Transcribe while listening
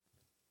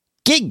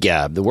Gig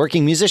Gab, the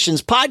Working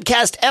Musicians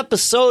Podcast,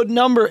 episode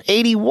number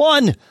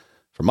 81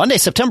 for Monday,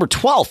 September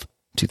 12th,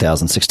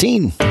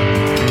 2016.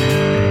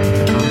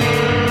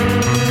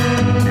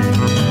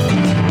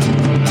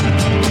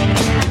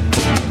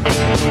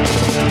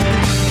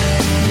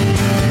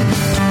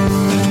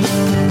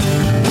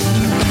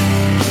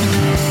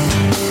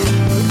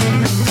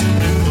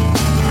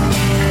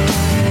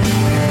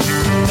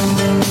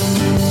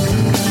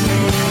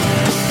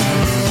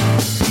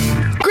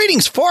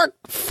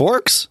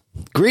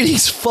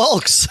 Greetings,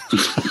 folks.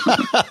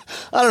 I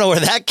don't know where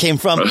that came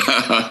from.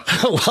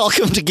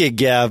 Welcome to Gig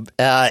Gab.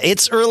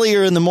 It's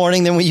earlier in the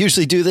morning than we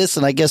usually do this,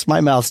 and I guess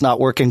my mouth's not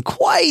working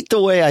quite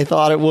the way I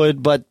thought it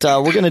would, but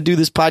we're going to do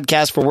this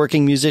podcast for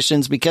working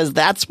musicians because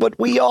that's what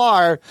we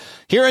are.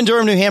 Here in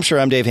Durham, New Hampshire,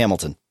 I'm Dave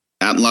Hamilton.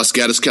 Out in Los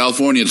Gatos,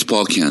 California, it's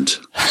Paul Kent.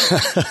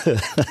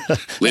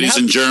 Ladies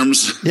and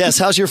germs. Yes,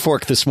 how's your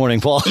fork this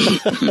morning, Paul?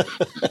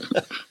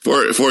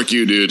 Fork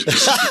you, dude.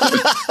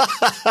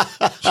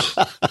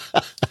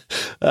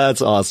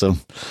 That's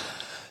awesome.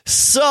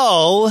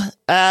 So,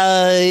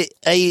 I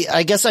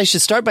guess I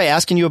should start by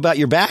asking you about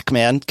your back,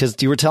 man, because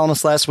you were telling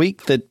us last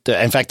week that,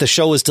 in fact, the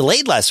show was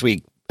delayed last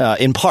week,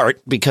 in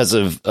part because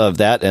of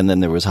that, and then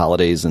there was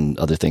holidays and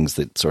other things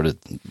that sort of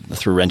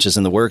threw wrenches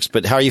in the works.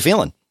 But how are you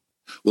feeling?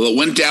 Well, it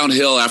went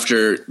downhill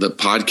after the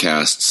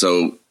podcast.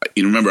 So,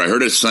 you remember, I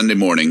heard it Sunday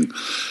morning,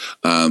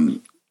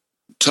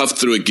 toughed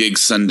through a gig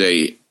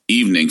Sunday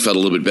evening, felt a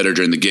little bit better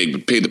during the gig,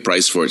 but paid the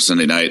price for it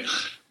Sunday night.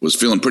 Was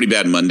feeling pretty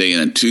bad Monday,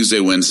 and then Tuesday,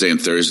 Wednesday, and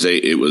Thursday,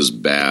 it was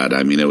bad.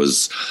 I mean, I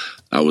was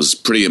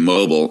pretty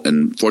immobile,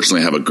 and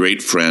fortunately I have a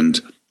great friend,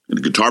 a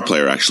guitar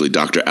player actually,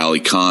 Dr. Ali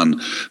Khan,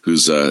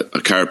 who's a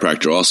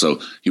chiropractor also.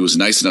 He was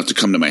nice enough to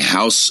come to my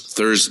house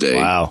Thursday.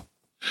 Wow.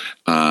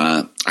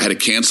 I had to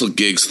cancel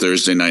gigs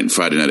Thursday night and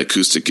Friday night,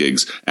 acoustic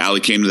gigs. Ali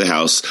came to the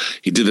house.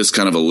 He did this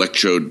kind of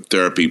electrode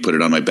therapy, put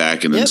it on my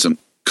back, and then some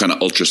kind of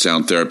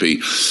ultrasound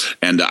therapy.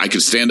 And I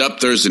could stand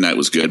up Thursday night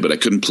was good, but I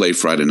couldn't play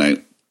Friday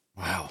night.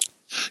 Wow.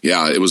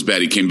 Yeah, it was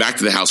bad. He came back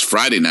to the house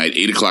Friday night,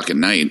 8:00 at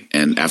night,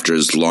 and after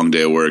his long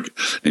day of work,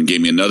 and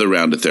gave me another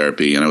round of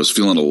therapy, and I was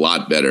feeling a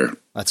lot better.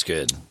 That's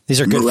good. These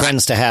are good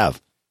friends to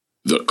have.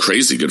 The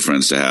crazy good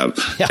friends to have.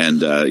 Yeah. And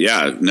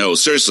no,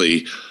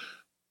 seriously,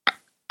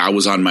 I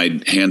was on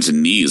my hands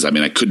and knees. I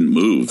mean, I couldn't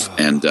move,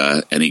 and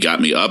he got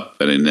me up,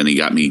 and then he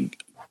got me.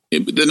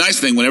 The nice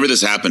thing, whenever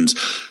this happens,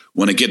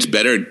 when it gets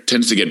better, it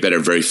tends to get better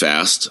very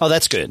fast. Oh,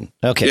 that's good.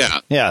 Okay.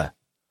 Yeah.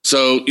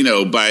 So,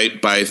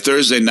 by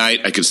Thursday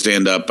night, I could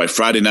stand up. By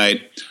Friday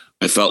night,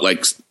 I felt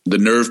like the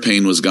nerve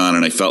pain was gone,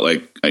 and I felt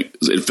like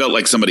it felt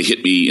like somebody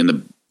hit me in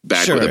the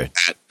back with a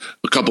bat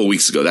a couple of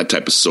weeks ago, that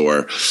type of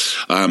sore.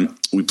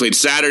 We played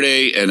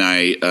Saturday, and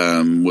I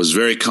was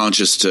very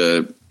conscious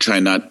to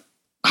try not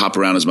hop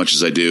around as much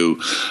as I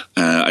do.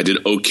 I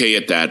did okay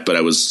at that, but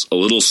I was a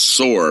little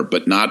sore,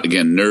 but not,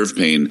 again, nerve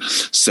pain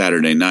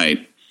Saturday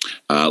night.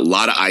 A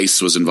lot of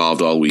ice was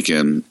involved all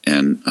weekend,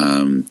 and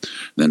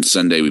then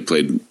Sunday we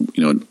played,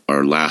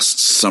 our last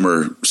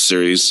summer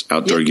series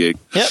outdoor gig.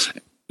 Yep.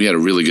 We had a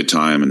really good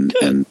time, and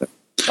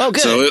good.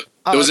 So it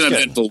was an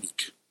eventful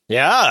week.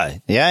 Yeah.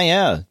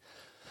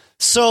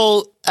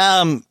 So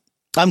I'm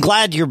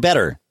glad you're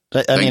better.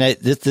 I mean,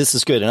 this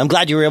is good. And I'm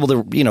glad you were able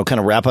to, kind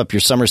of wrap up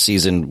your summer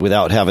season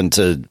without having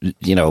to,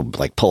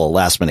 like pull a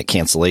last minute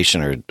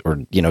cancellation or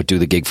do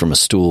the gig from a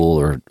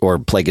stool or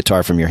play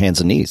guitar from your hands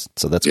and knees.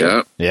 So that's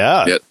good.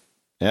 Yeah.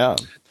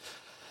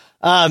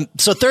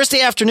 So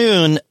Thursday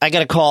afternoon, I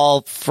got a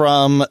call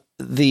from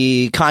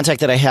the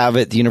contact that I have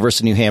at the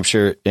University of New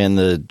Hampshire in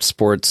the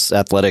sports,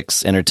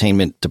 athletics,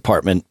 entertainment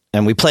department.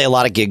 And we play a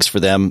lot of gigs for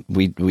them.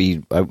 We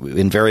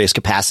in various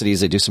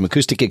capacities. I do some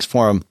acoustic gigs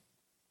for them.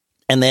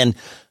 And then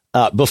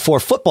before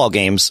football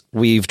games,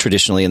 we've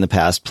traditionally in the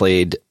past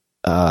played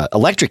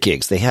electric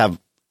gigs. They have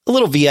a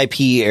little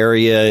VIP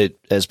area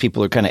as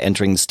people are kind of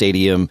entering the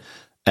stadium,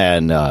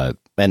 and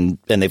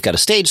they've got a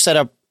stage set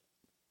up,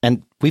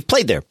 and we've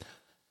played there.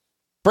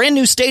 Brand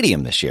new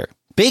stadium this year.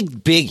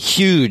 Big,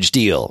 huge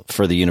deal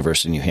for the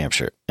University of New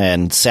Hampshire.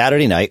 And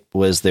Saturday night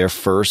was their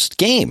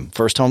first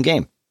home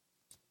game.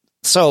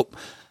 So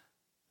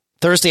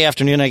Thursday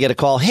afternoon, I get a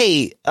call.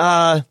 Hey,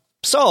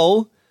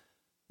 so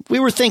we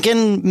were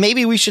thinking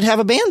maybe we should have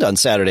a band on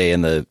Saturday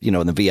in the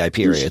VIP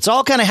area. It's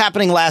all kind of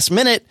happening last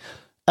minute,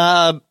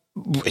 but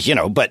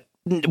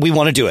we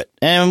want to do it.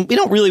 And we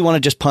don't really want to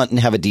just punt and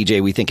have a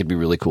DJ. We think it'd be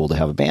really cool to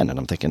have a band. And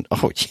I'm thinking,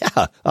 oh,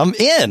 yeah, I'm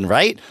in,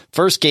 right?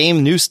 First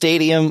game, new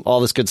stadium, all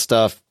this good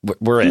stuff.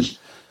 We're in.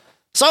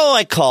 So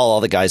I call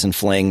all the guys in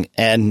Fling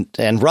and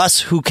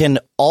Russ, who can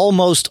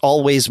almost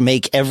always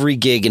make every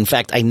gig. In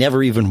fact, I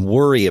never even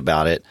worry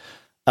about it.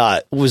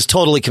 Was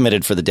totally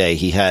committed for the day.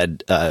 He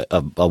had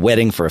a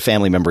wedding for a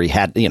family member. He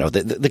had,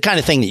 the kind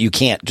of thing that you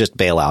can't just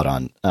bail out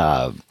on.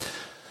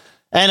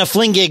 And a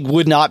Fling gig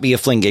would not be a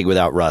Fling gig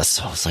without Russ.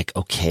 So I was like,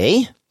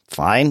 okay,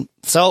 fine.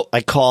 So I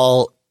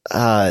call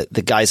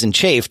the guys in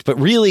Chafed, but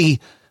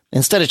really,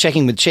 instead of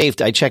checking with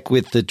Chafed, I check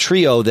with the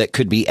trio that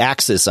could be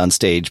Axis on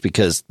stage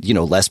because,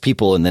 less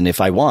people. And then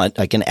if I want,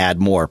 I can add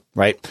more,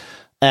 right?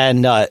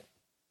 And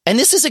And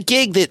this is a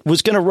gig that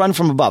was going to run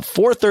from about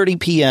 4:30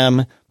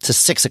 p.m. to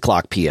 6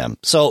 o'clock p.m.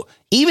 So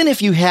even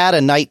if you had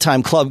a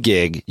nighttime club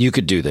gig, you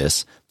could do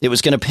this. It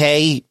was going to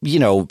pay,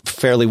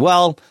 fairly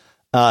well,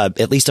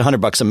 at least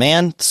 $100 a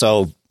man.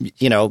 So,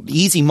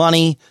 easy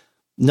money,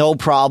 no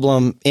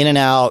problem, in and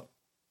out,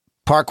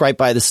 park right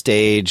by the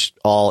stage,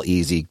 all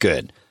easy,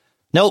 good.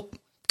 Nope,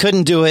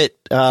 couldn't do it.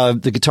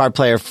 The guitar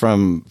player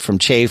from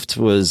Chafed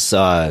was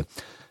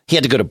he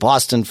had to go to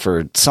Boston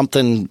for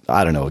something,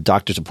 I don't know, a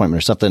doctor's appointment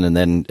or something, and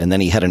then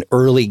he had an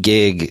early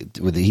gig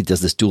he does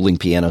this dueling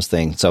pianos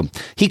thing, so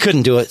he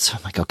couldn't do it. So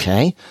I'm like,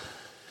 okay,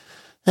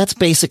 that's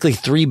basically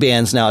 3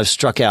 bands now I've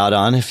struck out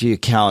on if you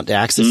count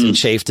Axis and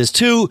Chafed as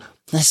 2.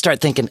 And I start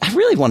thinking, I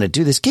really want to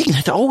do this gig, and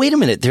I thought, oh, wait a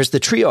minute, there's the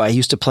trio I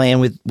used to play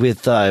in with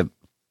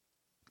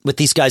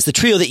these guys, the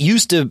trio that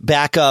used to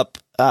back up.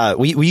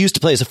 We used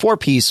to play as a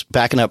 4-piece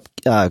backing up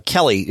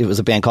Kelly. It was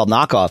a band called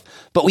Knockoff,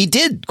 but we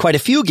did quite a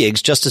few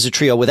gigs just as a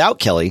trio without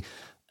Kelly,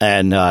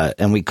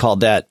 and we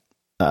called that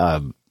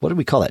what did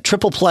we call that?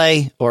 Triple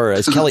Play, or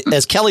as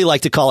Kelly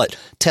liked to call it,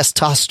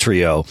 Testos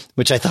Trio,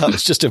 which I thought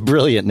was just a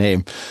brilliant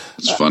name.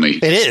 It's funny.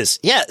 It is,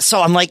 yeah. So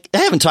I'm like, I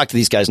haven't talked to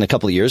these guys in a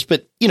couple of years,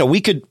 but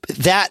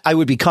I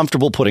would be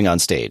comfortable putting on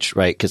stage,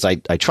 right? Because I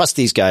trust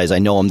these guys. I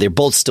know them. They're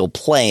both still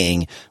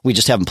playing. We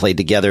just haven't played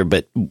together,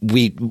 but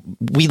we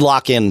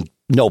lock in.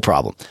 No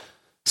problem.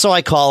 So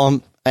I call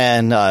him,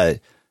 and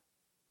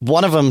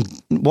one of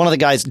the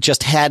guys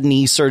just had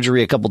knee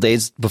surgery a couple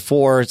days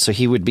before. So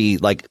he would be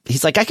like,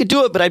 he's like, I could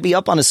do it, but I'd be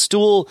up on a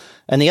stool.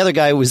 And the other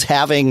guy was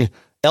having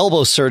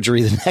elbow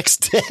surgery the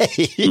next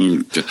day.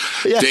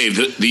 Yeah.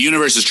 Dave, the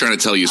universe is trying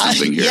to tell you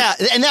something here. Yeah.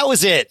 And that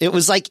was it. It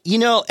was like,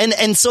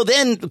 and so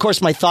then of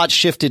course my thoughts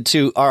shifted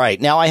to, all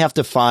right, now I have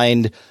to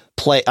find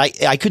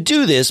I could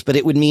do this, but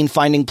it would mean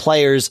finding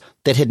players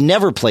that had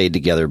never played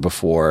together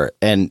before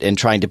and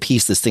trying to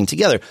piece this thing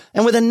together.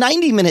 And with a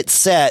 90-minute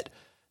set,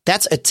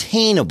 that's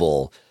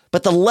attainable.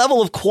 But the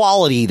level of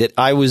quality that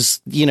I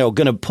was, going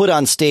to put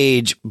on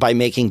stage by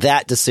making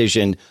that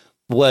decision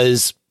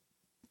was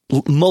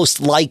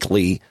most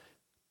likely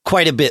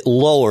quite a bit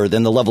lower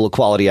than the level of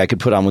quality I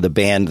could put on with a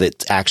band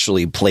that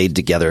actually played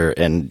together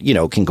and,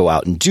 can go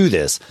out and do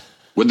this.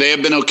 Would they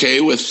have been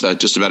okay with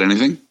just about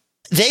anything?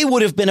 They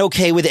would have been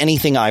okay with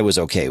anything I was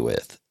okay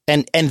with.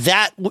 And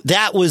that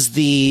was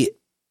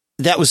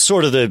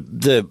sort of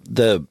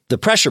the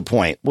pressure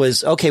point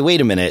was, okay, wait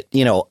a minute.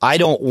 I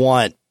don't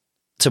want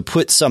to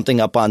put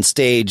something up on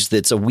stage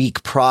that's a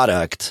weak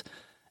product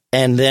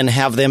and then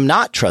have them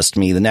not trust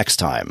me the next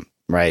time.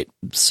 Right.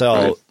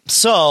 So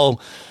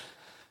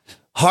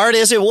hard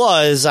as it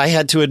was, I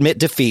had to admit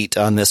defeat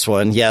on this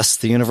one. Yes,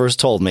 the universe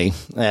told me.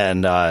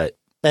 And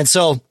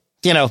so,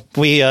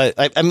 we, I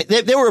mean,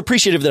 they were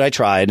appreciative that I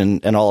tried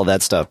and all of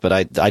that stuff, but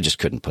I just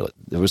couldn't put it.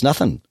 There was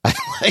nothing.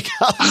 Like,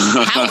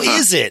 how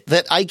is it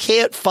that I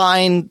can't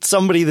find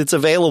somebody that's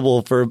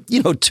available for,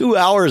 2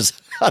 hours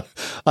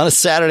on a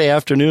Saturday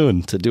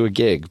afternoon to do a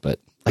gig, but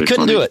I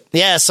couldn't do it.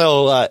 Yeah.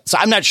 So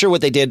I'm not sure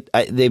what they did.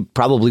 They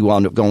probably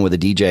wound up going with a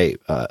DJ,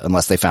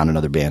 unless they found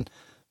another band,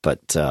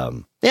 but,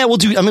 yeah, we'll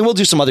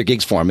do some other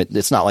gigs for them.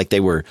 It's not like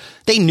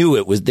they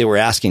knew they were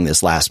asking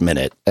this last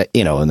minute,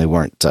 and they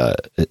weren't,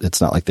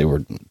 it's not like they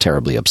were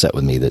terribly upset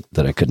with me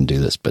that I couldn't do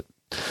this, but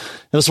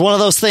it was one of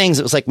those things.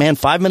 It was like, man,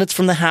 5 minutes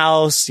from the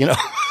house,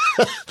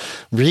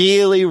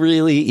 really,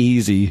 really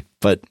easy,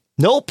 but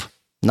nope,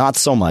 not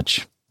so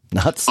much.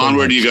 Not so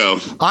Onward much. You go.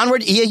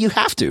 Onward. Yeah, you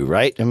have to,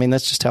 right? I mean,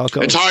 that's just how it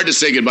goes. It's hard to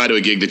say goodbye to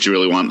a gig that you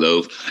really want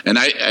though. And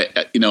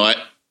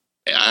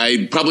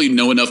I probably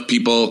know enough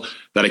people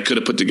that I could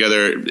have put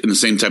together in the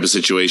same type of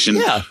situation.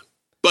 Yeah.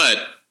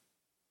 But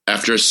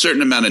after a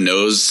certain amount of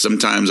no's,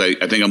 sometimes I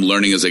think I'm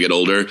learning as I get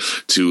older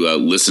to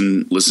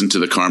listen to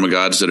the karma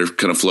gods that are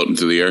kind of floating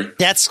through the air.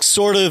 That's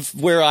sort of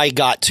where I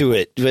got to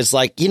it. It was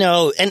like,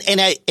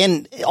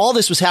 and all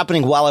this was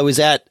happening while I was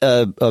at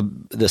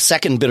the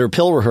second Bitter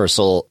Pill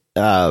rehearsal.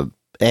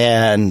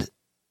 And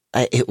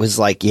it was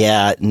like,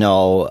 yeah,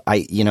 no,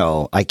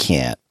 I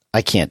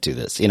can't do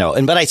this,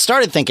 but I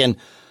started thinking,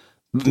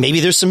 maybe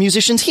there's some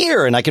musicians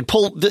here and I could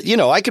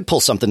pull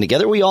something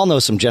together. We all know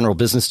some general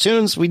business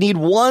tunes. We need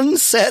one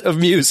set of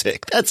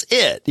music. That's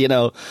it.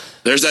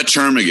 There's that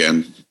term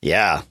again.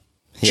 Yeah.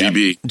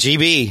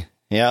 GB.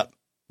 Yeah.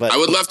 But I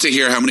would love to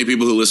hear how many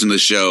people who listen to the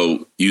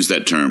show use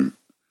that term.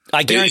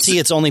 I guarantee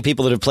it's only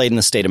people that have played in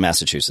the state of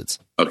Massachusetts.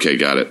 Okay.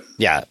 Got it.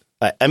 Yeah.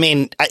 I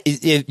mean,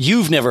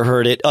 you've never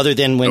heard it other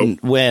than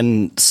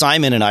when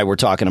Simon and I were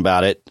talking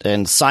about it,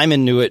 and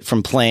Simon knew it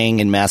from playing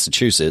in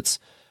Massachusetts.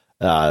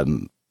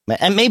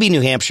 And maybe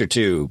New Hampshire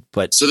too,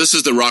 but so this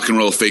is the rock and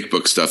roll fake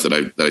book stuff that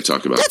I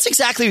talk about.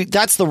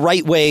 That's the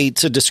right way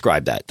to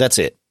describe that. That's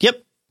it.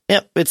 Yep.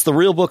 It's the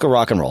real book of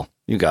rock and roll.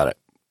 You got it.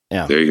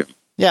 Yeah. There you go.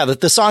 Yeah.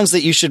 The songs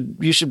that you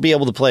should be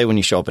able to play when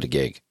you show up at a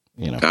gig.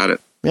 Got it.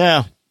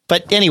 Yeah.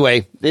 But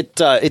anyway, it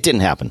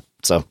didn't happen.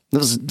 So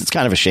it's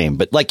kind of a shame.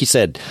 But like you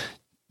said,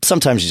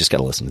 sometimes you just got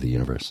to listen to the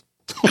universe.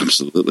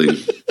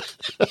 Absolutely.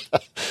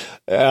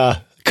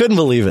 Couldn't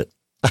believe it.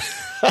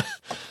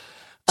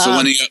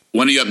 So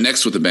when are you up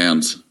next with the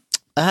bands?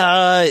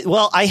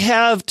 Well, I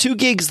have 2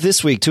 gigs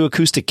this week, 2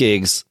 acoustic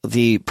gigs.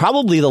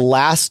 Probably the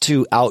last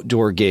 2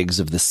 outdoor gigs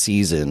of the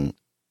season.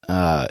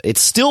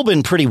 It's still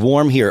been pretty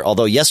warm here,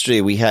 although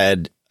yesterday we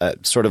had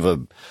sort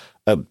of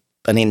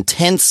an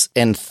intense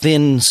and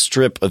thin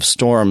strip of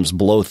storms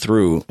blow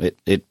through.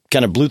 It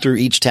kind of blew through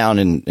each town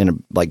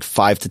in like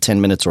 5 to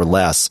 10 minutes or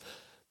less,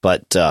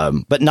 but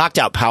knocked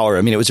out power.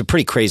 I mean, it was a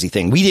pretty crazy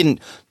thing.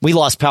 We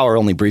lost power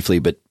only briefly,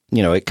 but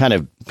it kind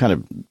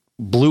of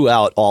blew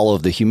out all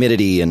of the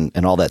humidity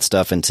and all that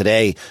stuff. And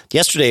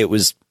yesterday it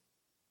was,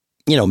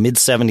 mid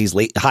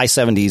 70s, high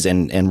 70s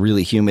and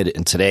really humid.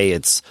 And today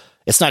it's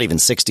not even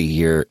 60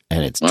 here,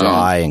 and it's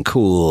dry and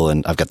cool,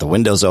 and I've got the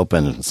windows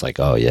open, and it's like,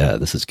 oh yeah,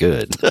 this is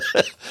good.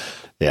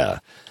 Yeah.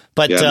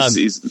 But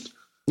the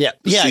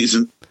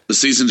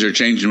seasons are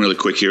changing really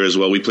quick here as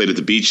well. We played at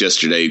the beach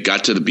yesterday,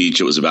 got to the beach.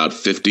 It was about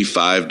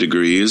 55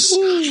 degrees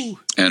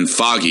and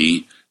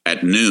foggy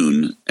at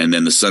noon. And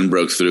then the sun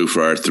broke through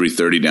for our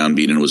 3:30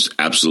 downbeat, and it was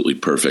absolutely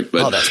perfect.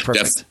 But that's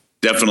perfect.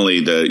 Definitely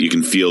you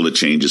can feel the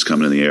changes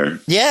coming in the air.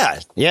 Yeah.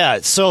 Yeah.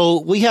 So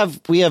we have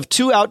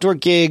 2 outdoor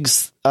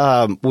gigs,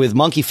 with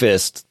Monkey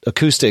Fist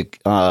acoustic,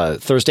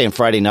 Thursday and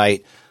Friday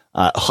night.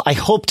 I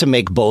hope to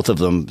make both of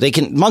them.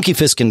 Monkey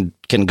Fist can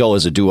go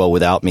as a duo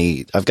without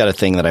me. I've got a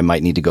thing that I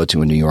might need to go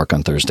to in New York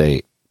on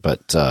Thursday,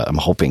 but I'm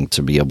hoping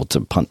to be able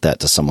to punt that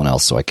to someone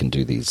else so I can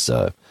do these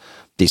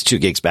 2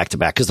 gigs back to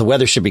back, because the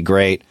weather should be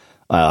great.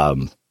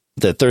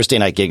 The Thursday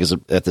night gig is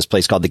at this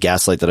place called the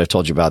Gaslight that I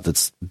told you about.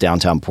 That's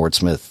downtown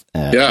Portsmouth.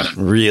 And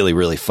really,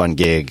 really fun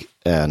gig.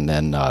 And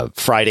then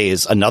Friday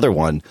is another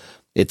one.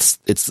 It's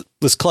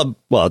this club.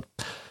 Well,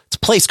 it's a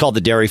place called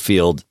the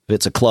Dairyfield.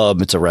 It's a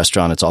club. It's a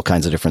restaurant. It's all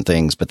kinds of different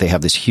things. But they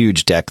have this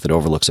huge deck that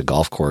overlooks a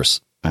golf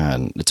course,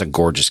 and it's a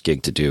gorgeous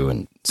gig to do.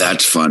 And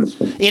that's fun.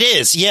 It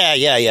is.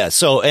 Yeah.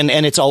 So and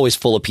it's always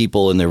full of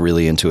people, and they're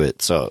really into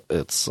it. So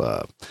it's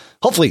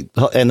hopefully,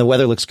 and the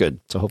weather looks good.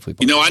 So hopefully,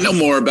 I know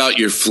more about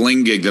your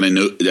Fling gig than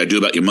I do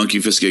about your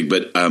Monkey Fist gig.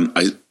 But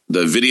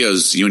the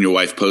videos you and your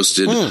wife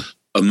posted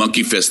of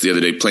Monkey Fist the other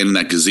day playing in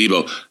that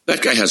gazebo.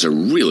 That guy has a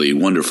really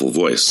wonderful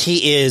voice.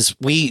 He is.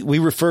 We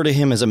refer to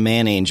him as a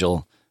man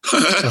angel.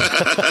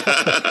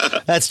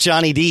 That's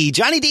Johnny D.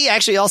 Johnny D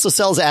actually also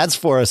sells ads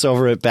for us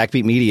over at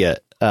Backbeat Media.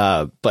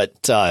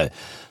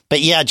 But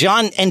yeah,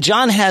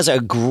 John has a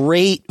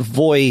great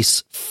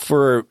voice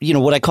for,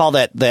 what I call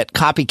that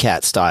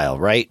copycat style,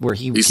 right? Where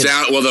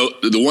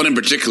the one in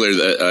particular,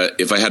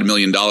 if I had $1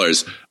 million,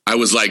 I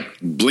was like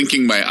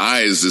blinking my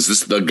eyes. Is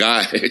this the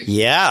guy?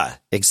 Yeah,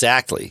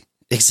 exactly.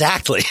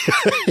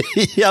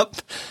 Yep.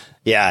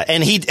 Yeah.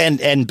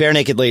 And Bare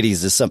Naked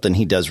Ladies is something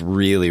he does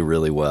really,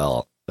 really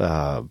well.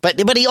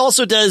 But he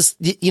also does,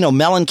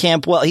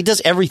 Mellencamp well. He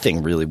does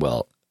everything really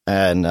well.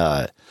 And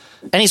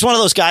he's one of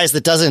those guys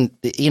that doesn't,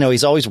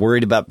 he's always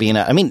worried about being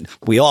out. I mean,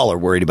 we all are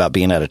worried about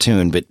being out of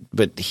tune,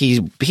 but he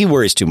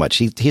worries too much.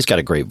 He's got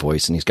a great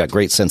voice, and he's got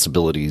great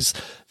sensibilities.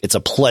 It's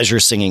a pleasure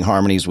singing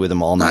harmonies with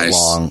him all night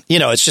long.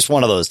 It's just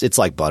one of those. It's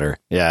like butter.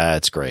 Yeah,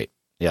 it's great.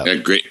 Yeah,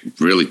 great,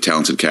 really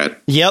talented cat.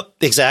 Yep,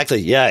 exactly.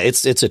 Yeah,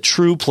 it's a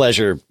true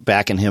pleasure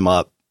backing him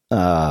up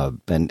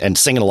and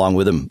singing along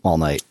with him all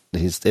night.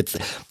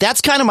 That's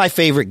kind of my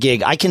favorite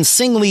gig. I can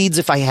sing leads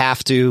if I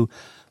have to,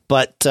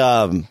 but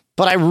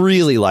I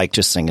really like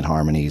just singing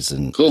harmonies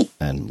and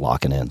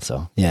locking in.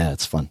 So yeah,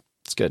 it's fun.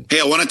 It's good.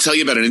 Hey, I want to tell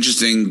you about an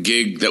interesting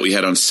gig that we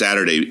had on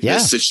Saturday. Yeah.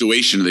 The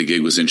situation of the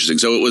gig was interesting.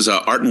 So it was an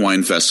Art and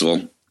Wine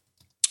Festival,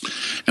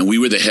 and we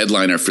were the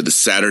headliner for the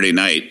Saturday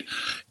night.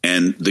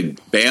 And the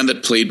band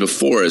that played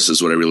before us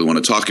is what I really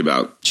want to talk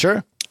about.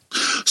 Sure.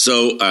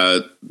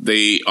 So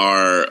they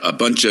are a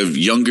bunch of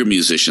younger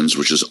musicians,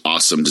 which is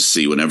awesome to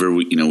see. Whenever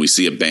we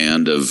see a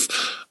band of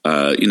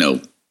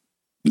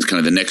kind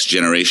of the next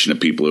generation of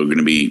people who are going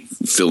to be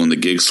filling the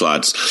gig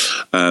slots.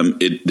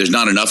 There's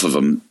not enough of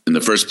them in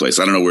the first place.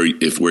 I don't know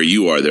where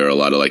you are. There are a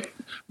lot of like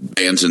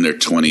bands in their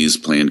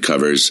 20s playing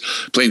covers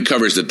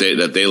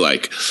that they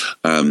like.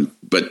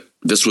 But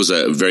this was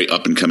a very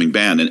up and coming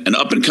band, and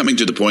up and coming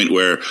to the point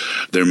where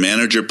their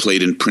manager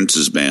played in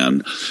Prince's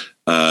band.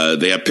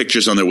 They have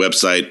pictures on their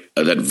website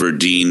that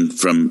Verdine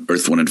from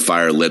Earth, Wind &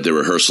 Fire led their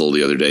rehearsal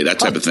the other day, that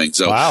type of thing.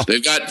 So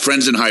They've got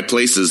friends in high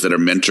places that are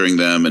mentoring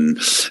them,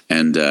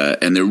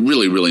 and they're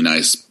really, really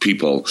nice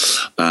people.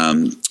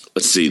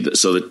 Let's see.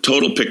 So the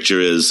total picture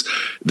is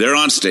they're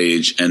on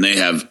stage and they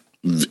have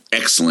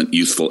excellent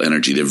youthful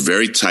energy. They're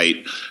very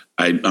tight.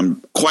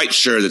 I'm quite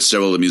sure that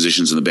several of the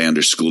musicians in the band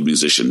are schooled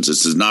musicians.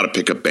 This is not a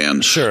pickup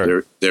band.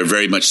 Sure. They're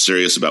very much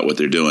serious about what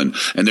they're doing,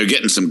 and they're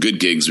getting some good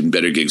gigs and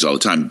better gigs all the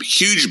time.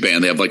 Huge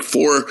band. They have like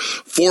four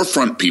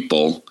front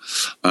people.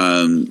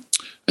 I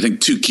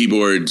think 2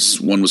 keyboards.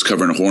 One was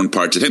covering horn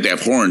parts. I think they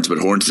have horns, but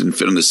horns didn't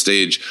fit on the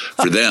stage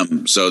for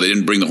them, so they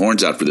didn't bring the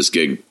horns out for this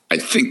gig. I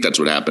think that's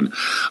what happened.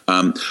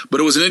 But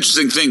it was an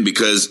interesting thing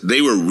because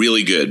they were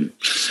really good,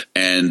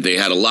 and they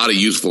had a lot of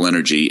youthful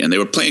energy, and they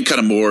were playing kind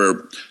of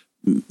more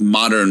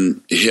modern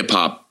hip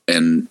hop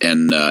and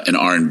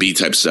R&B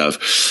type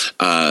stuff,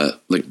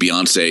 like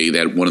Beyonce. They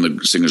had one of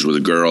the singers was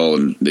a girl,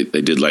 and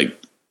they did like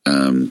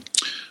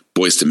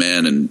Boyz II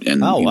Men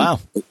and oh, wow.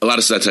 A lot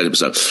of that type of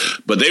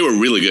stuff. But they were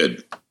really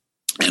good.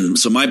 And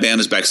so my band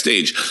is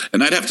backstage,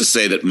 and I'd have to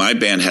say that my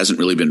band hasn't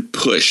really been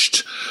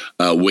pushed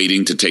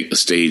waiting to take the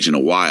stage in a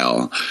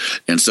while.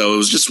 And so it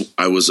was just,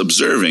 I was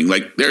observing,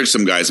 like, there are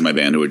some guys in my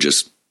band who are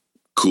just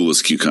cool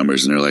as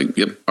cucumbers, and they're like,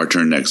 yep, our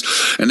turn next.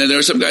 And then there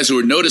are some guys who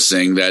were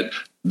noticing that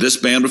this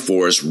band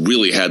before us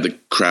really had the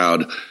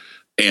crowd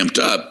amped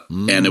up,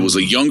 and it was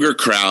a younger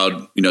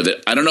crowd,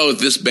 that I don't know if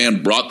this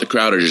band brought the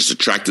crowd or just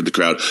attracted the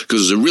crowd, because it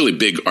was a really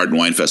big art and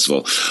wine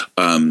festival.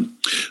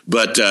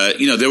 But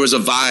there was a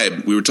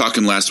vibe. We were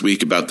talking last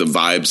week about the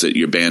vibes that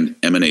your band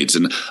emanates,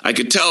 and I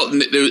could tell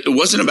it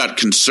wasn't about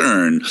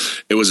concern.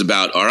 It was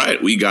about, all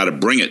right, we got to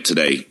bring it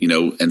today,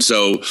 And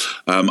so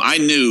I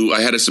knew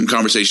I had some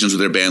conversations with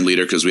their band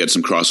leader, because we had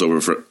some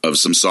crossover of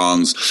some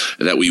songs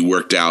that we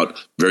worked out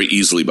very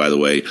easily, by the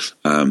way.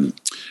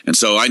 And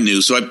so I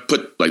knew, so I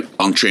put like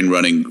Long Train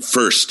Running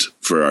first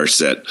for our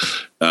set.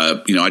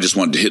 I just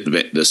wanted to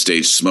hit the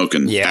stage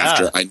smoking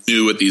after I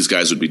knew what these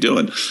guys would be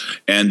doing.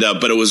 And,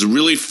 but it was a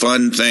really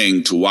fun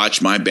thing to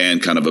watch my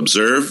band kind of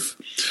observe,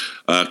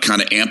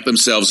 kind of amp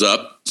themselves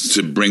up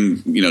to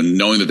bring,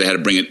 knowing that they had to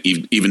bring it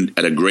even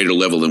at a greater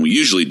level than we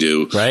usually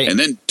do. Right. And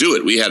then do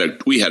it. We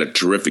had a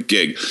terrific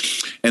gig.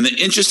 And the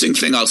interesting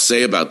thing I'll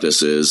say about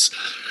this is,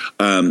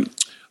 I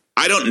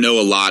don't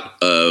know a lot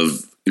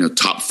of,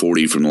 top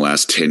 40 from the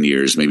last 10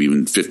 years, maybe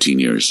even 15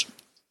 years.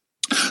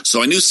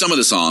 So I knew some of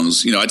the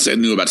songs, I'd say I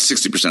knew about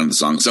 60% of the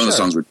songs. Some of the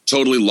songs were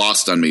totally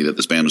lost on me that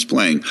this band was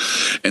playing.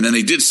 And then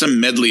they did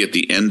some medley at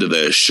the end of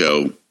the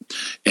show.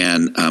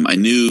 And I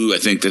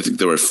think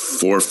there were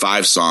 4 or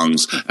 5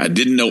 songs. I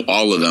didn't know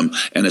all of them.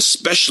 And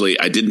especially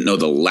I didn't know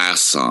the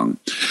last song.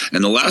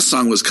 And the last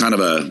song was kind of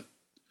a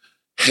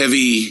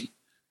heavy,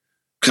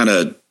 kind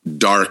of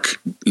dark,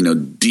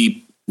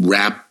 deep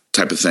rap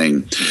type of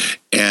thing.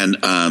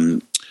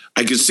 And,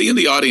 I could see in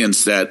the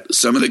audience that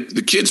some of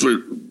the kids were,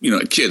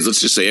 kids,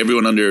 let's just say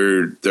everyone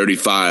under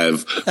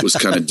 35 was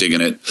kind of digging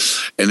it.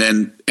 And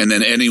then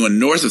anyone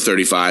north of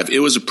 35, it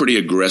was a pretty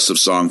aggressive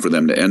song for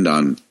them to end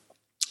on.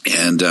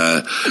 And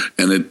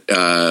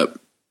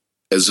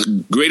as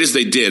great as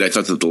they did, I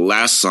thought that the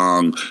last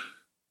song,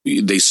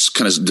 they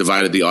kind of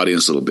divided the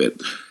audience a little bit.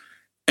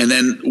 And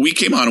then we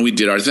came on and we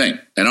did our thing.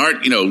 And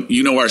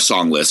our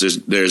song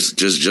list, there's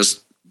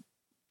just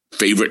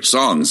favorite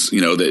songs.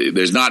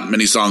 There's not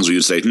many songs where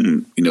you say,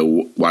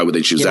 why would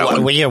they choose that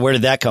one? Yeah, where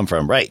did that come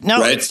from? Right. No,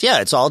 right?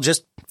 It's all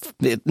just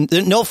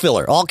no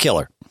filler, all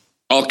killer.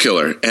 All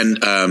killer. And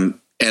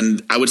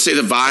I would say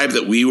the vibe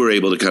that we were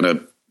able to kind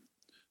of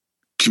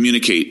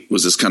communicate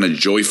was this kind of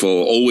joyful,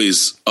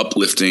 always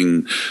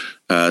uplifting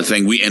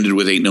thing. We ended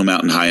with Ain't No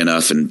Mountain High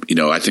Enough. And,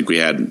 I think we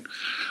had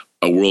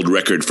a world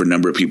record for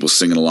number of people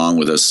singing along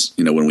with us,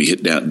 when we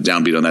hit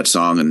downbeat on that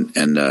song.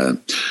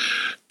 And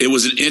it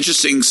was an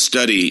interesting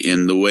study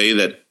in the way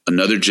that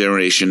another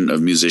generation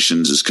of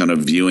musicians is kind of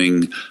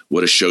viewing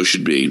what a show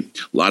should be.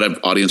 A lot of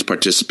audience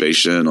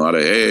participation, a lot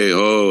of hey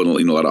ho, and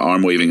a lot of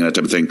arm waving and that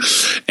type of thing.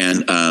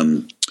 And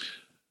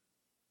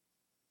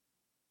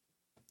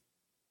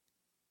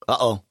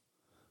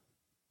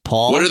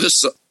Paul, what are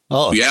the?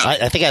 Yeah,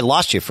 I think I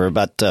lost you for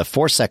about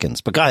 4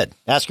 seconds. But go ahead,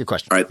 ask your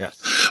question. All right. Yeah.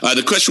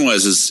 The question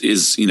was: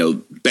 is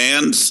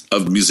bands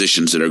of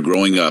musicians that are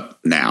growing up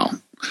now.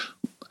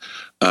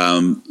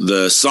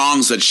 The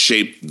songs that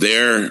shape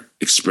their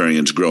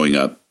experience growing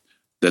up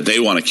that they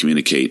want to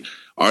communicate,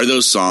 are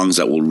those songs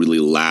that will really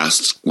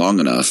last long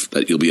enough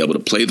that you'll be able to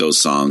play those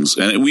songs?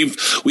 And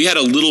we had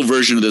a little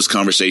version of this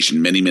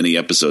conversation many, many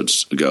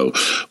episodes ago,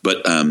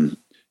 but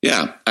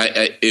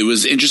it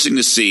was interesting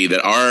to see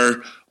that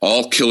our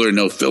all killer,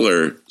 no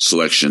filler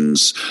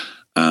selections,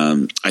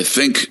 I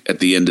think at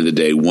the end of the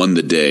day won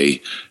the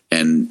day,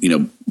 and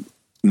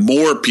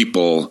more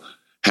people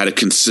had a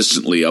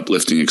consistently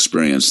uplifting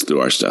experience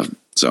through our stuff.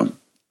 So,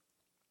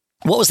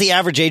 what was the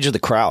average age of the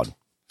crowd?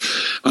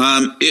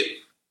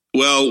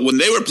 Well, when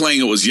they were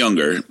playing, it was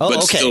younger,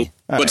 but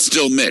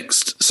still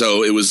mixed.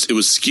 So it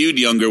was skewed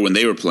younger when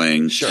they were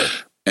playing. Sure.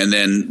 And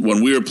then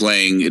when we were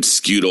playing, it's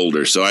skewed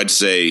older. So I'd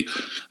say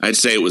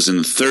it was in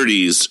the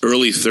 30s,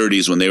 early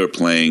 30s when they were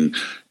playing,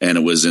 and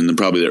it was in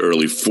probably the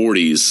early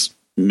 40s,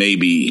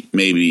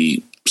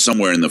 maybe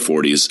somewhere in the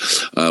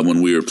 40s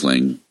when we were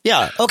playing.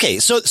 Yeah. Okay.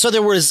 So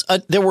there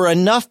were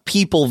enough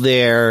people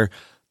there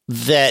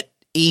that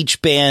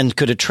each band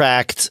could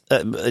attract,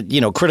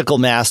 critical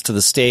mass to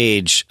the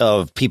stage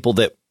of people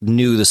that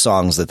knew the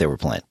songs that they were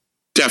playing.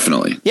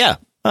 Definitely. Yeah.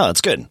 Oh,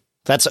 that's good.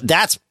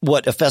 That's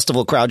what a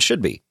festival crowd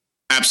should be.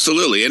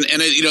 Absolutely. And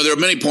there are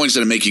many points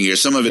that I'm making here.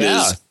 Some of it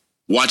is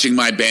watching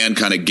my band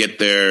kind of get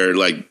their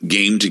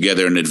game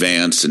together in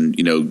advance and,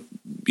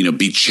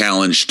 be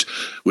challenged,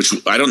 which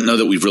I don't know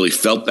that we've really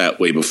felt that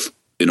way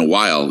in a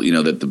while,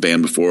 that the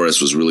band before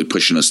us was really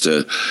pushing us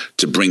to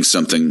bring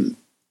something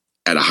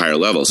at a higher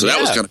level. So that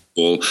was kind of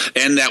cool.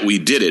 And that we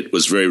did it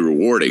was very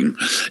rewarding.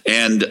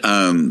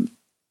 And,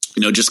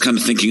 just kind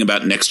of thinking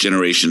about next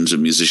generations of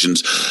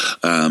musicians,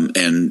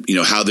 and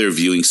how they're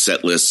viewing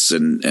set lists,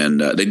 and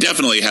they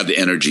definitely have the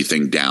energy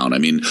thing down. I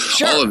mean,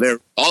 sure.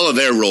 all of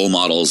their role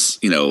models,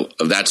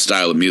 of that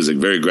style of music,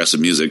 very aggressive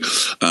music.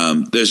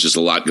 There's just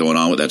a lot going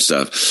on with that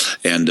stuff,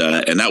 and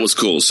that was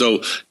cool.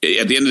 So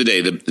at the end of the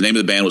day, the name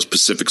of the band was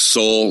Pacific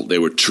Soul. They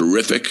were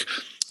terrific.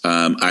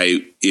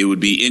 It would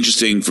be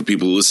interesting for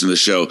people who listen to the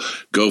show,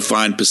 go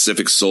find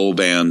Pacific Soul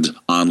Band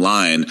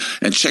online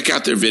and check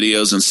out their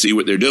videos and see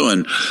what they're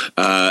doing,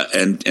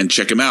 and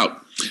check them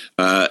out.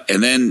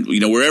 And then,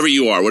 wherever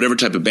you are, whatever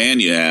type of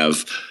band you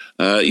have,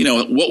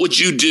 what would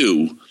you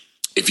do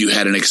if you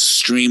had an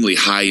extremely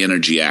high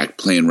energy act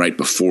playing right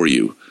before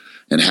you?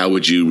 And how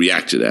would you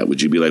react to that?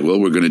 Would you be like, well,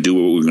 we're going to do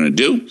what we're going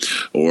to do?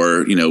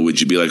 Or,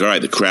 would you be like, all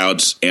right, the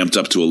crowd's amped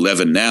up to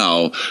 11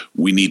 now.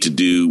 We need to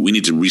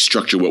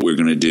restructure what we're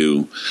going to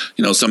do.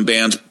 Some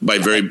bands by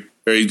very,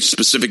 very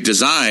specific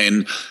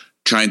design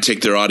try and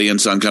take their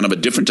audience on kind of a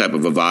different type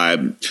of a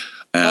vibe.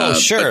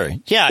 Sure.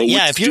 Yeah.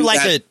 If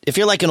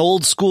you're like an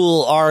old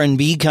school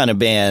R&B kind of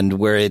band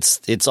where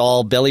it's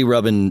all belly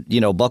rubbing,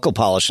 buckle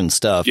polishing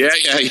stuff. Yeah.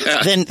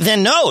 Then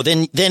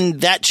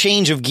that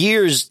change of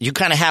gears, you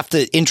kind of have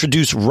to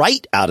introduce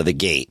right out of the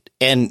gate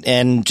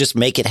and just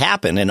make it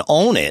happen and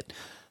own it.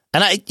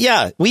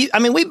 And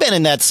we've been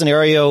in that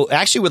scenario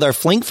actually with our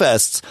Flink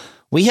Fests.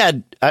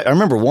 I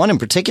remember one in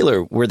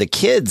particular where the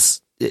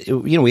kids,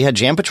 we had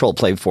Jam Patrol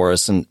play for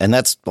us and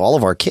that's all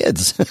of our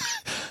kids.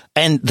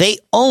 And they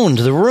owned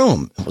the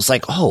room. It was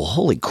like, oh,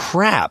 holy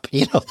crap.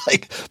 We got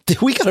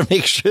to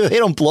make sure they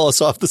don't blow us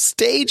off the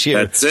stage here.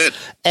 That's it.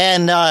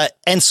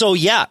 And so,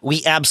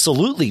 we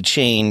absolutely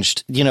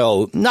changed,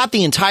 not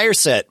the entire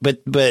set,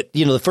 but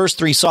the first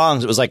 3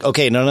 songs, it was like,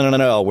 okay,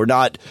 no. We're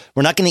not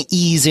going to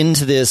ease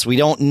into this. We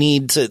don't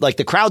need to,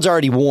 the crowd's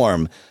already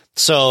warm.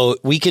 So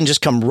we can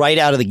just come right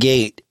out of the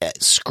gate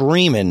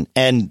screaming,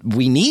 and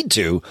we need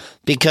to,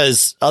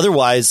 because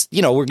otherwise,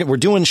 we're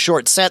doing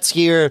short sets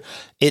here.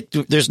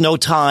 There's no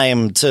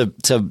time to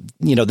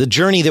the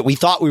journey that we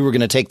thought we were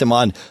going to take them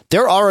on.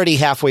 They're already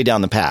halfway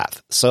down the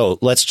path. So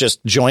let's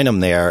just join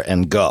them there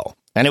and go.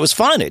 And it was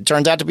fun. It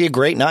turned out to be a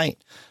great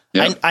night.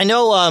 Yeah. I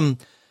know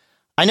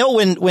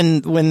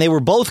when they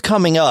were both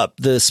coming up,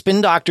 the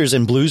Spin Doctors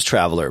and Blues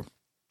Traveler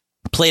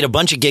played a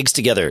bunch of gigs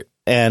together,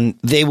 and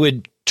they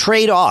would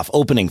trade off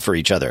opening for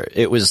each other.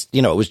 It was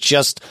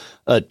just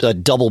a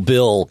double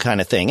bill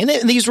kind of thing.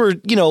 And these were,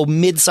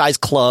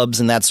 mid-sized clubs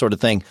and that sort of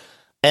thing.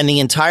 And the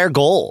entire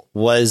goal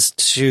was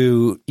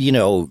to,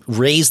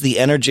 raise the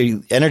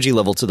energy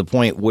level to the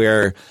point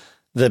where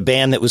the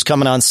band that was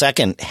coming on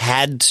second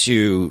had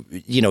to,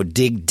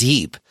 dig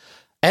deep.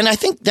 And I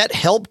think that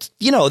helped,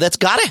 that's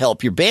got to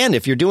help your band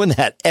if you're doing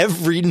that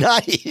every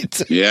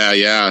night. Yeah.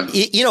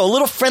 A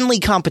little friendly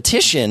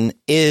competition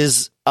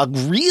is a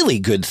really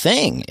good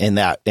thing in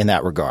that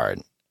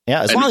regard.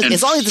 Yeah, as long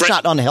as it's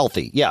not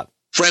unhealthy. Yeah.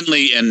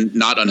 Friendly and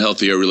not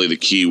unhealthy are really the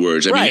key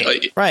words. I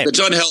mean, right. If it's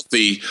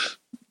unhealthy,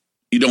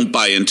 you don't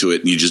buy into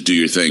it and you just do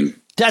your thing.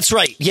 That's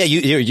right. Yeah,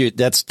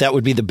 that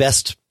would be the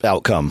best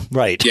outcome.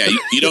 Right. Yeah,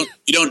 you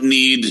don't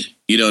need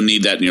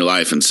that in your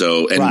life, and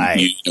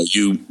right.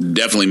 you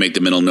definitely make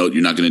the mental note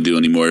you're not going to do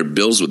any more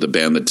bills with the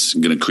band that's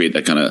going to create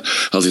that kind of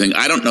healthy thing.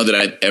 I don't know that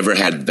I've ever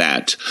had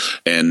that,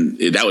 and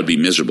that would be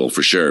miserable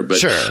for sure. But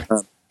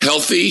sure.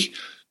 Healthy,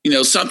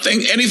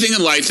 anything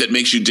in life that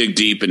makes you dig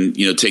deep and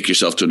take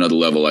yourself to another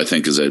level, I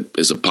think is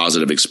a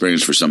positive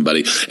experience for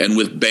somebody. And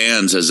with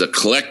bands as a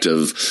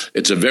collective,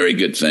 it's a very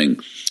good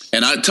thing.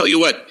 And I'll tell you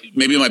what,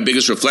 maybe my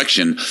biggest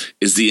reflection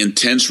is the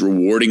intense,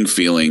 rewarding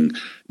feeling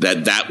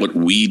that what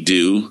we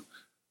do,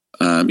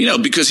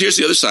 because here's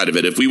the other side of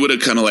it. If we would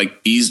have kind of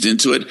eased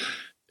into it,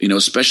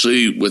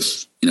 especially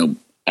with,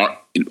 our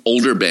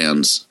older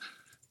bands,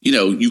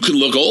 you can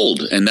look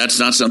old, and that's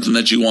not something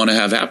that you want to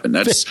have happen.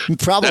 That's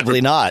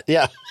probably not.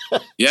 Yeah.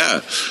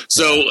 Yeah.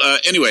 So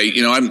anyway,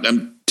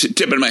 I'm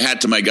tipping my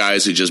hat to my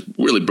guys who just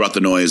really brought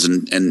the noise,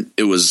 and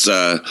it was,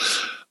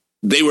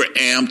 they were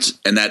amped,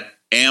 and that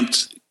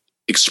amped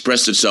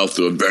expressed itself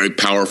through a very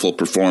powerful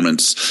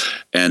performance.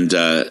 And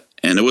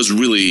it was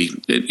really,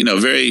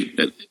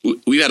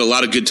 we had a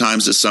lot of good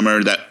times this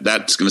summer.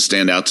 That's going to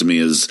stand out to me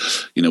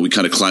as, we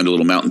kind of climbed a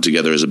little mountain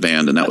together as a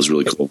band, and that was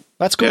really cool.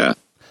 That's cool. Yeah.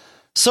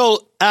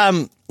 So,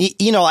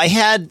 I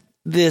had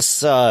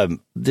this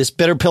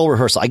bitter pill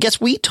rehearsal. I guess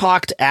we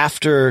talked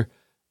after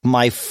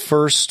my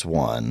first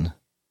one,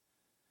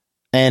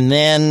 and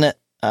then,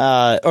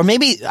 or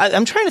maybe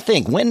I'm trying to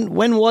think when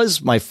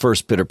was my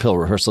first bitter pill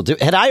rehearsal?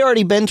 Had I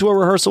already been to a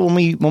rehearsal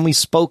when we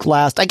spoke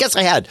last? I guess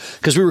I had,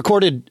 because we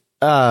recorded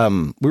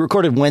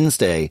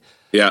Wednesday.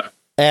 Yeah.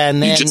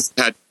 And then you just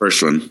had the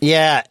first one.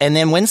 Yeah. And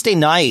then Wednesday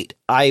night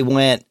I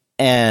went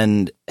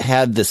and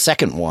had the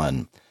second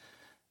one,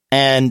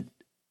 and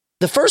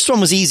the first one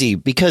was easy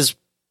because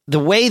the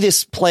way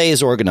this play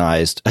is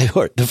organized,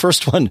 the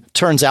first one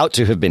turns out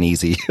to have been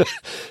easy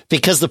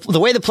because the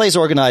way the play is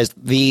organized,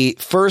 the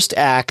first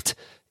act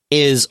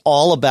is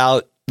all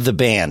about the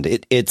band.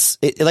 It's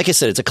like I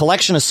said, it's a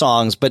collection of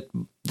songs, but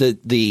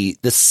the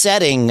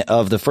setting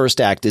of the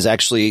first act is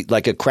actually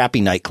like a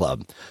crappy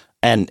nightclub.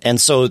 And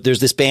so there's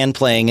this band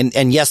playing,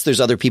 and yes, there's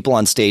other people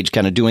on stage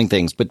kind of doing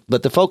things, but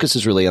the focus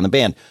is really on the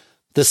band.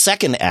 The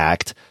second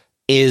act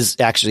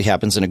actually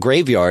happens in a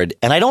graveyard,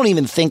 and I don't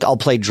even think I'll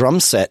play drum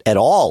set at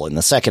all in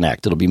the second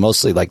act. It'll be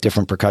mostly like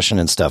different percussion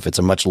and stuff. It's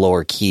a much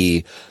lower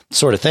key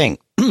sort of thing.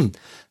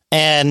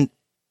 And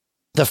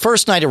the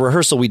first night of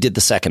rehearsal, we did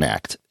the second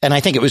act, and I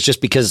think it was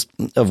just because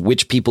of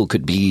which people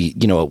could be,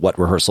 at what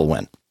rehearsal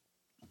when.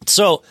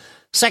 So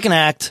second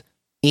act,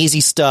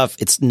 easy stuff.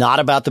 It's not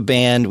about the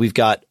band. We've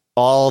got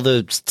all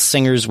the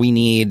singers we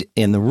need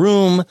in the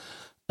room.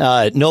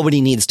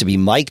 Nobody needs to be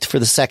mic'd for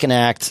the second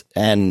act.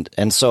 And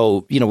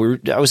so,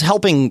 I was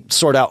helping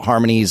sort out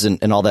harmonies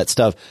and all that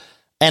stuff.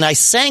 And I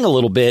sang a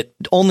little bit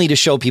only to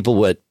show people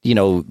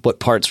what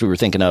parts we were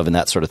thinking of and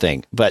that sort of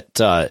thing. But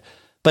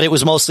it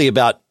was mostly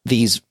about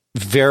these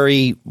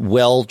very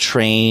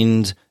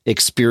well-trained,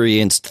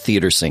 experienced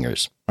theater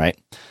singers, right?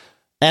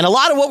 And a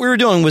lot of what we were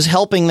doing was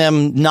helping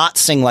them not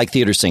sing like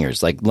theater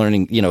singers, like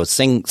learning,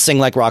 sing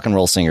like rock and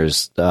roll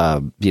singers.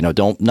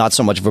 Not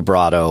so much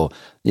vibrato.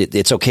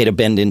 It's okay to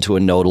bend into a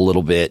note a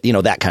little bit,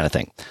 that kind of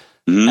thing.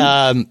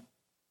 Mm-hmm.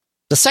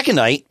 The second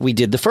night we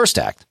did the first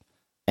act,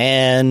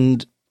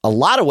 and a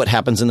lot of what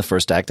happens in the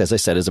first act, as I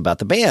said, is about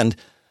the band.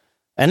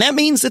 And that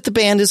means that the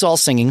band is all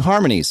singing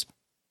harmonies.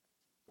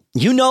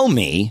 You know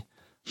me,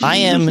 I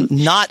am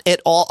not at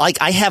all like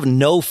I have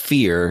no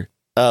fear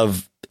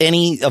of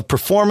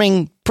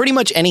performing pretty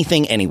much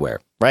anything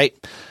anywhere, right?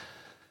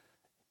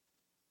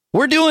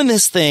 We're doing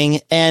this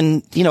thing,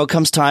 and it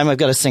comes time I've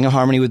got to sing a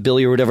harmony with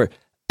Billy or whatever,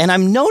 and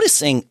I'm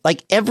noticing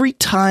like every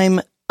time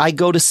I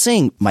go to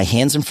sing, my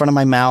hand's in front of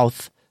my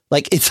mouth,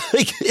 and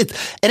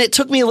it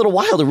took me a little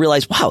while to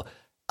realize, wow,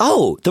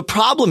 the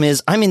problem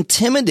is I'm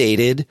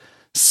intimidated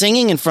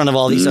singing in front of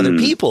all these other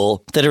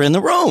people that are in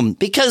the room,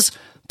 because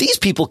these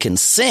people can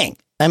sing.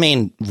 I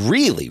mean,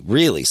 really,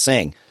 really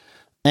sing.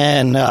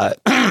 And, but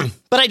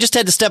I just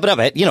had to step it up.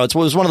 It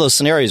was one of those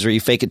scenarios where you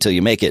fake it till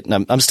you make it.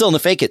 And I'm still in the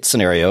fake it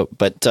scenario,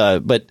 but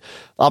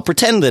I'll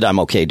pretend that I'm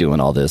okay doing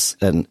all this,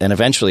 and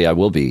eventually I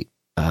will be.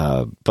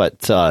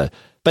 But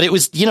it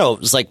was, it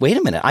was like, wait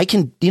a minute, I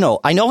can,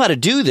 I know how to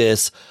do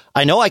this.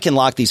 I know I can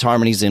lock these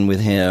harmonies in with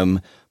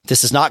him.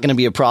 This is not going to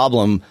be a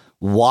problem.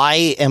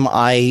 Why am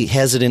I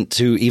hesitant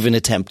to even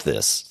attempt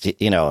this?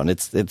 And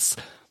it's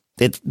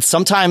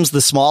sometimes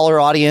the smaller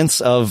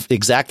audience of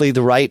exactly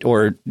the right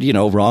or,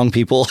 wrong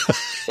people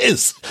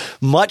is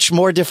much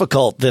more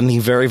difficult than the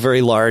very,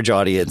 very large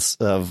audience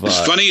of.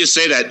 It's funny you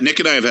say that. Nick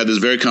and I have had this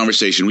very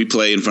conversation. We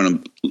play in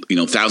front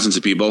of, thousands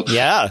of people.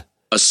 Yeah.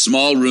 A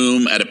small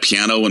room at a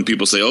piano when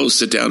people say, "Oh,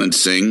 sit down and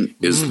sing,"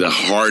 is the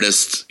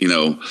hardest,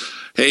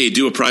 hey,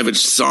 do a private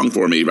song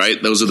for me,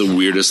 right? Those are the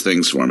weirdest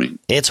things for me.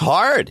 It's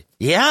hard.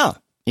 Yeah.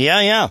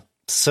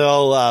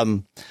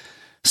 So,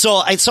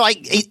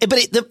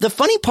 the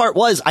funny part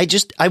was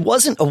I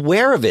wasn't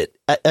aware of it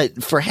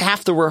for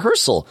half the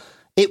rehearsal.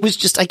 It was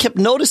just, I kept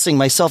noticing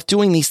myself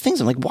doing these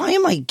things. I'm like, why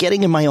am I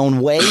getting in my own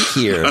way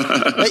here?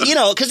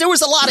 Because there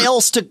was a lot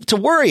else to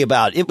worry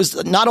about. It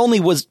was not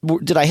only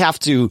did I have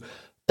to,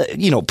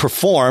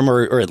 perform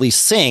or at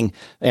least sing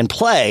and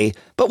play,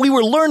 but we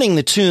were learning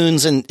the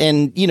tunes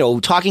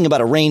and talking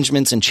about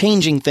arrangements and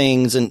changing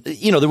things. And,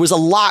 there was a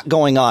lot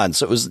going on.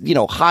 So it was,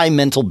 high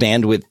mental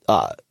bandwidth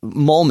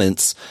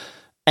moments.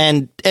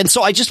 And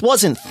so I just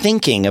wasn't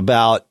thinking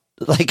about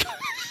like,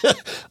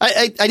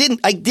 I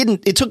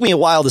didn't, it took me a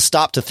while to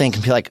stop to think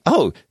and be like,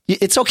 oh,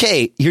 it's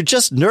okay. You're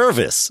just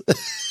nervous.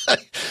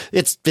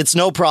 It's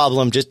no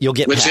problem. Just, you'll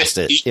get past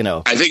it,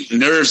 I think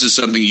nerves is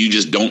something you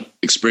just don't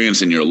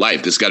experience in your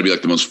life. This got to be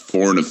like the most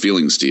foreign of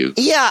feelings to you.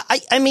 Yeah.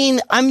 I mean,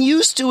 I'm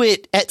used to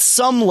it at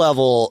some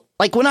level.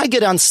 Like when I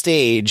get on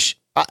stage,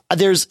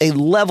 there's a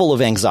level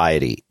of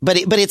anxiety, but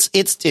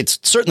it's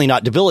certainly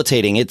not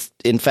debilitating.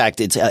 In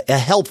fact, it's a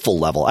helpful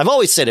level. I've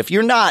always said, if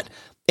you're not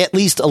at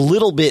least a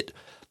little bit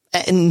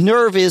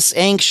nervous,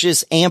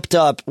 anxious, amped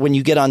up when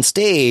you get on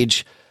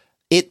stage,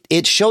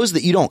 it shows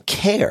that you don't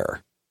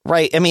care,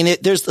 right? I mean,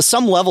 there's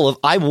some level of,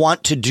 I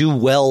want to do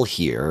well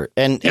here.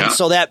 And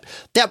so that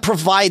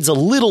provides a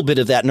little bit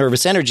of that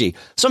nervous energy.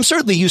 So I'm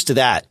certainly used to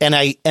that. And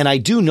I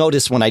do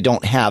notice when I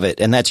don't have it.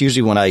 And that's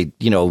usually when I,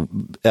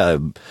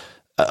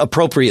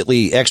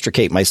 appropriately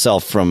extricate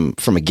myself from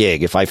a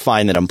gig. If I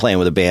find that I'm playing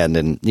with a band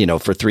and,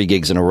 for 3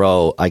 gigs in a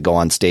row, I go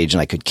on stage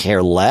and I could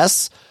care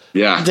less.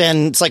 Yeah.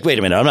 Then it's like, wait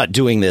a minute, I'm not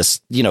doing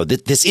this.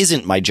 This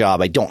isn't my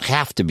job. I don't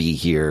have to be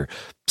here.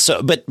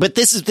 So, but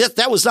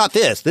that was not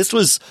this. This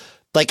was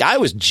like, I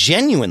was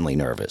genuinely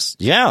nervous.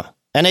 Yeah.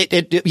 And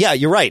yeah,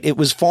 you're right. It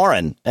was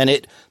foreign. And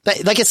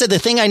like I said, the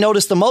thing I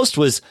noticed the most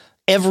was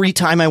every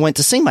time I went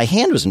to sing, my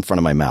hand was in front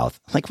of my mouth.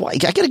 I'm like, why? I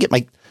got to get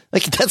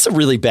that's a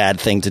really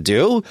bad thing to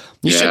do.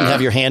 You shouldn't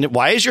have your hand.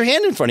 Why is your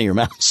hand in front of your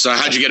mouth? So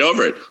how'd you get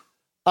over it?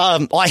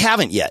 I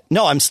haven't yet.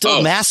 No, I'm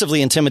still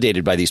massively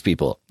intimidated by these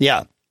people.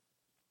 Yeah.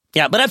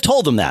 Yeah, but I've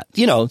told them that,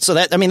 so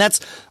that, I mean, that's,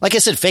 like I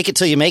said, fake it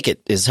till you make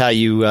it is how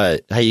you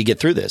get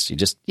through this. You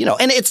just,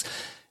 and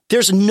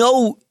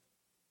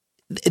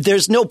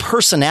there's no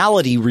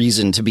personality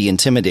reason to be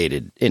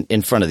intimidated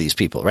in front of these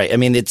people, right? I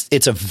mean,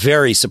 it's a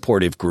very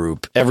supportive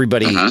group.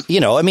 Everybody,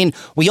 I mean,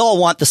 we all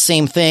want the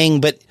same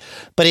thing, but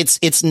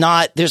it's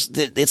not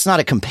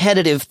a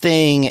competitive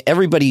thing.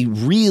 Everybody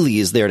really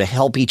is there to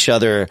help each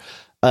other.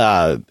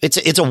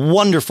 It's a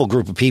wonderful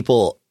group of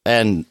people.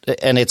 And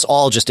it's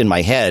all just in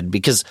my head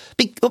because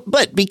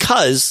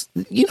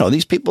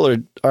these people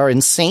are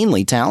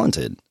insanely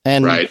talented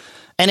and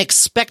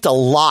expect a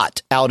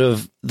lot out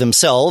of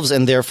themselves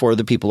and therefore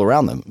the people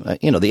around them.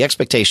 The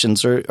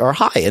expectations are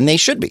high and they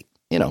should be,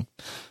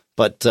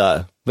 but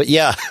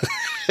yeah,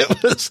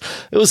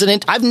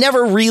 I've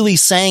never really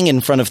sang in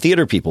front of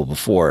theater people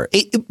before,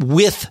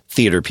 with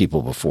theater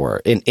people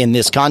before in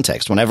this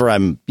context. Whenever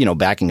I'm,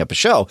 backing up a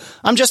show,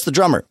 I'm just the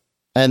drummer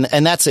and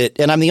that's it.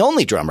 And I'm the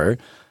only drummer.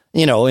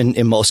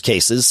 In most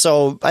cases.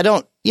 So I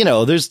don't,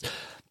 there's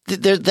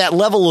that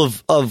level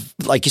of,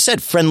 like you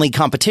said, friendly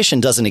competition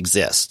doesn't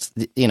exist.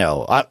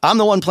 I'm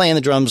the one playing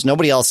the drums.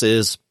 Nobody else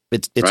is.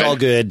 It's all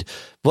good.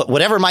 But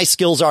whatever my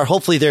skills are,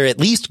 hopefully they're at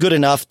least good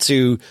enough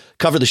to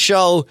cover the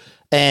show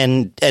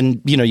and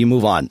you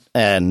move on.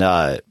 And,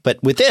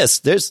 but with this,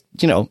 there's,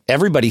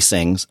 everybody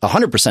sings.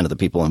 100% of the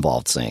people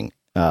involved sing.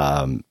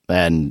 And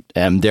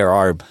there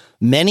are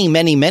many,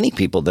 many, many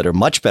people that are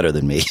much better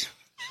than me.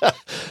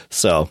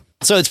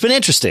 So it's been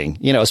interesting,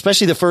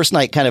 especially the first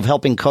night kind of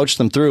helping coach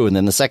them through. And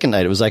then the second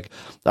night it was like,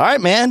 all right,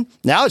 man,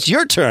 now it's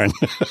your turn.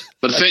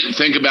 But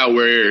think about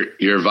where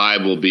your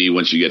vibe will be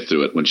once you get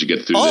through it, once you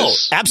get through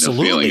this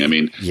absolutely. Feeling. I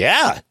mean,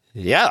 yeah.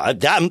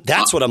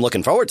 That's what I'm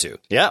looking forward to.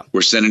 Yeah.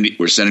 We're sending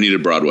you to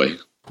Broadway.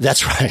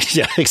 That's right.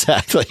 Yeah,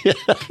 exactly.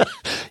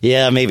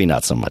 Yeah, maybe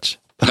not so much.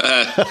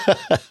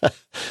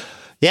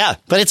 Yeah,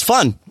 but it's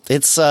fun.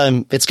 It's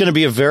going to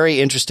be a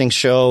very interesting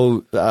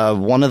show.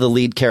 One of the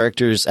lead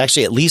characters,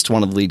 actually at least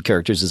one of the lead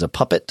characters, is a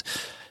puppet.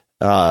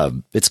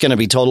 It's going to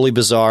be totally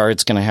bizarre.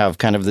 It's going to have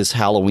kind of this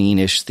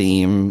Halloween-ish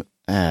theme.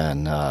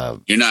 And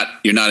you're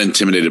not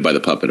intimidated by the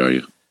puppet, are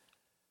you?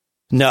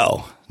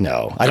 No,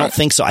 I don't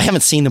think so. I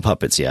haven't seen the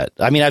puppets yet.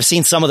 I mean, I've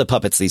seen some of the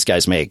puppets these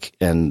guys make,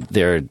 and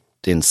they're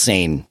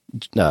insane.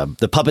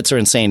 The puppets are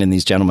insane and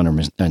these gentlemen are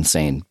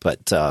insane,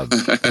 but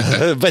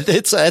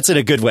it's in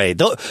a good way.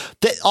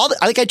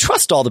 I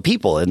trust all the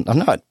people and I'm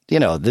not,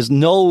 there's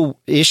no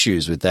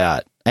issues with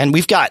that. And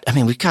we've got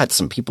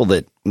some people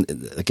that,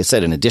 like I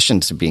said, in addition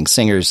to being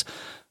singers,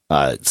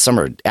 some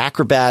are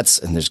acrobats,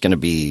 and there's going to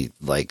be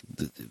like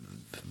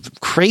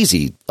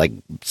crazy, like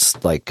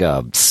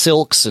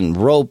silks and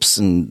ropes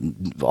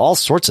and all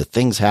sorts of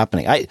things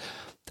happening.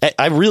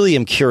 I really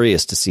am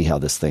curious to see how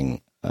this thing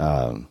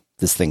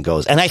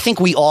goes. And I think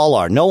we all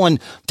are. No one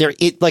there.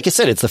 Like I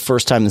said, it's the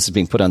first time this is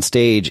being put on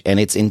stage, and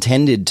it's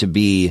intended to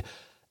be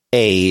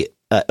an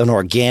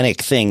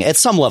organic thing at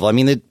some level. I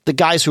mean, the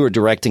guys who are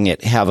directing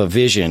it have a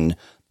vision,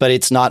 but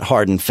it's not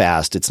hard and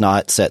fast. It's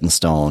not set in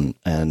stone.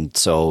 And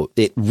so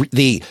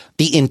the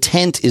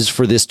intent is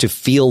for this to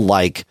feel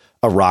like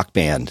a rock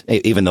band,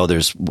 even though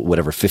there's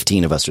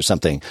 15 of us or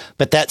something.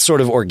 But that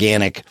sort of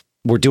organic,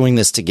 we're doing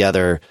this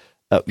together.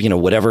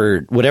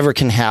 Whatever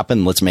can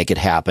happen, let's make it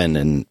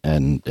happen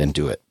and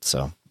do it.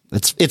 So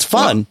it's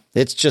fun. Well,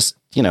 it's just,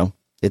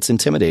 it's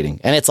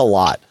intimidating, and it's a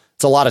lot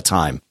of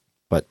time,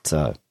 but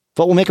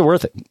we'll make it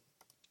worth it.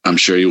 I'm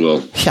sure you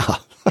will. Yeah.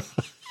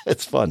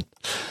 It's fun.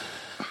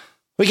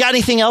 We got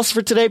anything else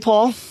for today,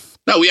 Paul?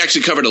 No, we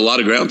actually covered a lot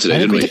of ground today,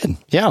 didn't we? Did.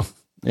 Yeah.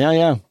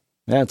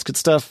 It's good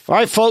stuff. All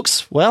right,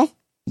 folks. Well,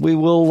 we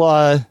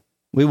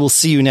will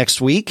see you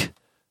next week.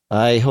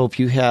 I hope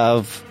you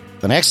have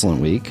an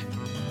excellent week.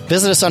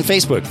 Visit us on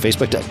Facebook,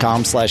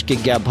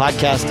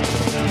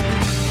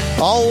 facebook.com/GigGabPodcast.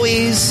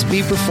 Always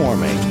be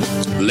performing.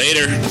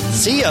 Later.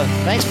 See ya.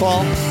 Thanks,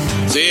 Paul.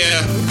 See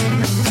ya.